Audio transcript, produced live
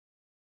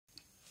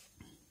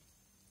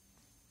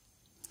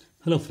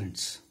Hello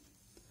friends,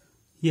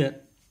 here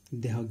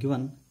they have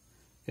given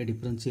a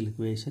differential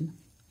equation,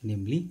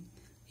 namely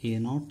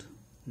a0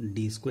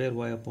 d square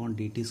y upon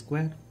dt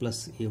square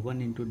plus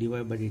a1 into dy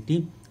by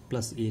dt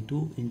plus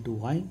a2 into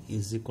y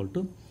is equal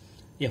to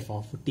f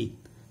of t.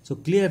 So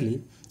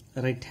clearly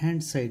right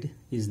hand side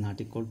is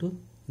not equal to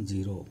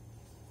 0,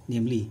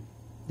 namely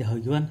they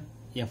have given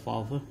f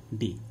of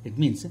d. It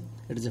means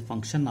it is a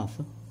function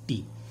of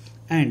t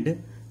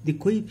and the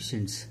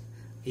coefficients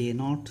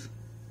a0,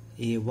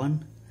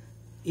 a1,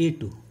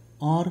 a2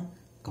 are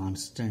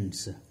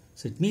constants.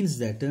 So it means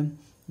that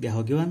they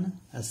have given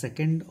a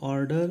second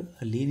order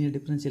linear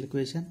differential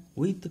equation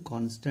with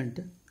constant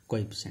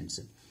coefficients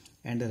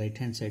and the right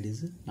hand side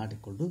is not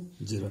equal to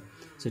 0.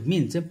 So it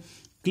means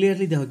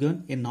clearly they have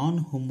given a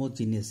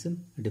non-homogeneous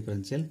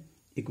differential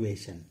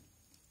equation.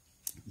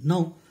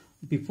 Now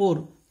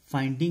before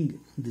finding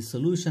the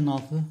solution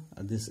of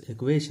this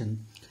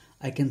equation,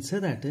 I can say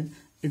that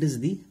it is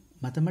the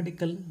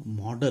mathematical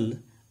model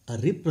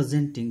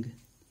representing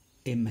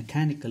a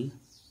mechanical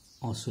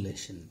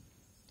oscillation,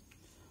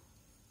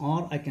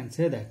 or I can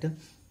say that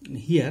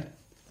here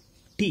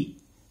t,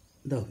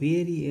 the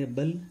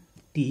variable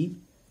t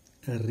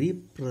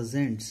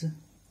represents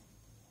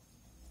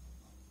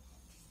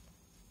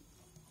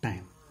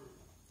time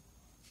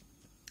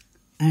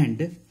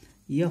and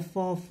f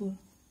of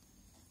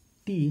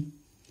t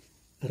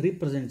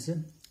represents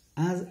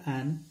as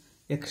an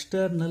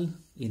external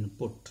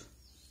input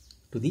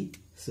to the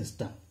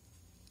system.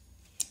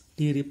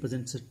 T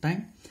represents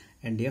time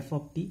and f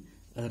of t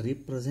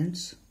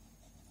represents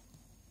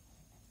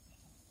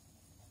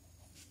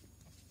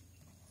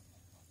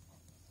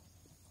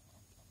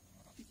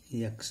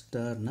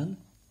external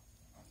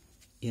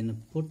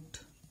input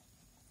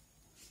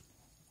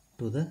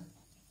to the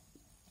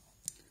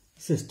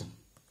system.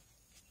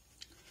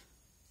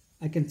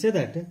 I can say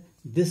that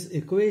this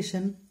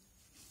equation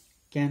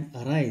can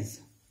arise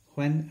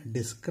when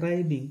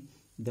describing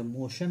the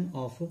motion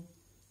of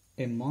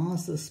a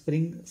mass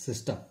spring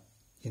system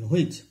in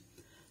which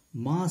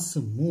mass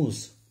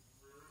moves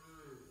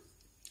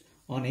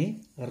on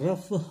a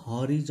rough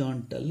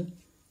horizontal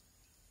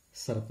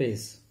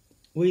surface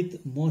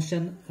with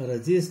motion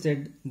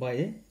resisted by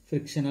a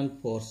frictional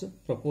force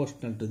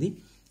proportional to the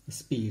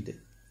speed.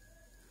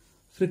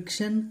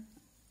 Friction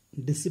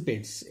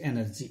dissipates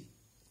energy,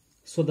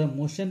 so the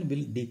motion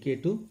will decay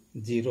to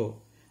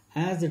 0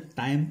 as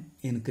time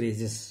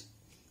increases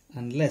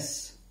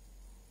unless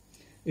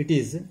it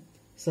is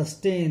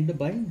sustained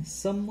by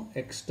some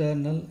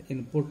external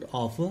input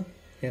of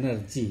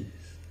energy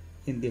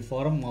in the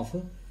form of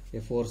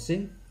a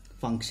forcing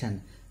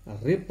function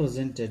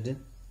represented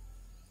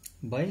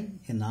by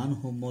a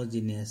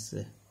non-homogeneous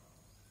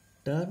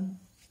term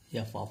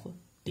f of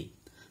t.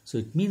 So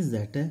it means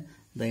that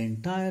the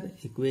entire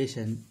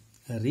equation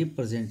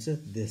represents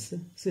this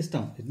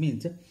system. It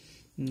means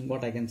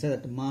what I can say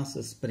that mass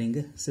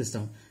spring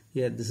system.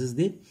 Here this is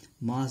the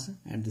mass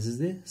and this is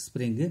the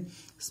spring.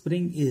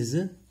 Spring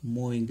is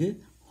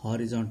moving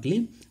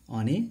horizontally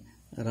on a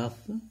rough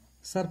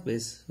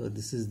surface. So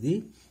this is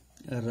the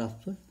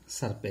rough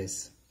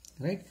surface,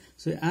 right?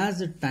 So as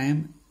the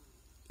time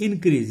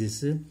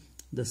increases,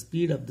 the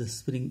speed of the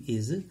spring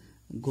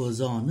goes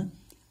on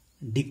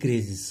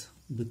decreases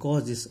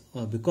because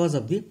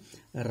of the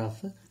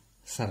rough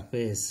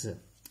surface,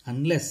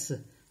 unless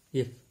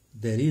if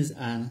there is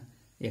an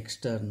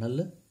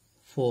external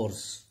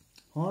force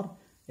or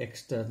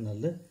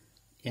external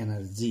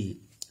energy.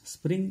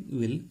 Spring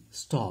will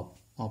stop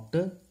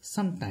after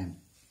some time.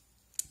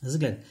 Is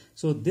clear?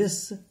 So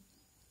this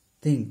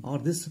thing or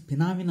this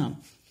phenomenon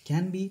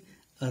can be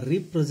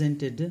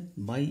represented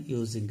by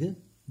using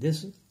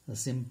this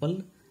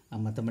simple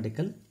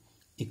mathematical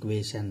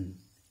equation,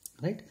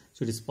 right?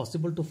 So it is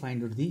possible to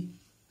find out the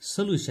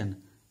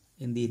solution.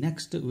 In the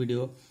next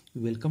video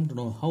we will come to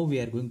know how we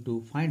are going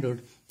to find out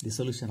the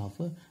solution of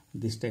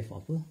this type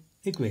of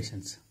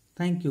equations.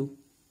 Thank you.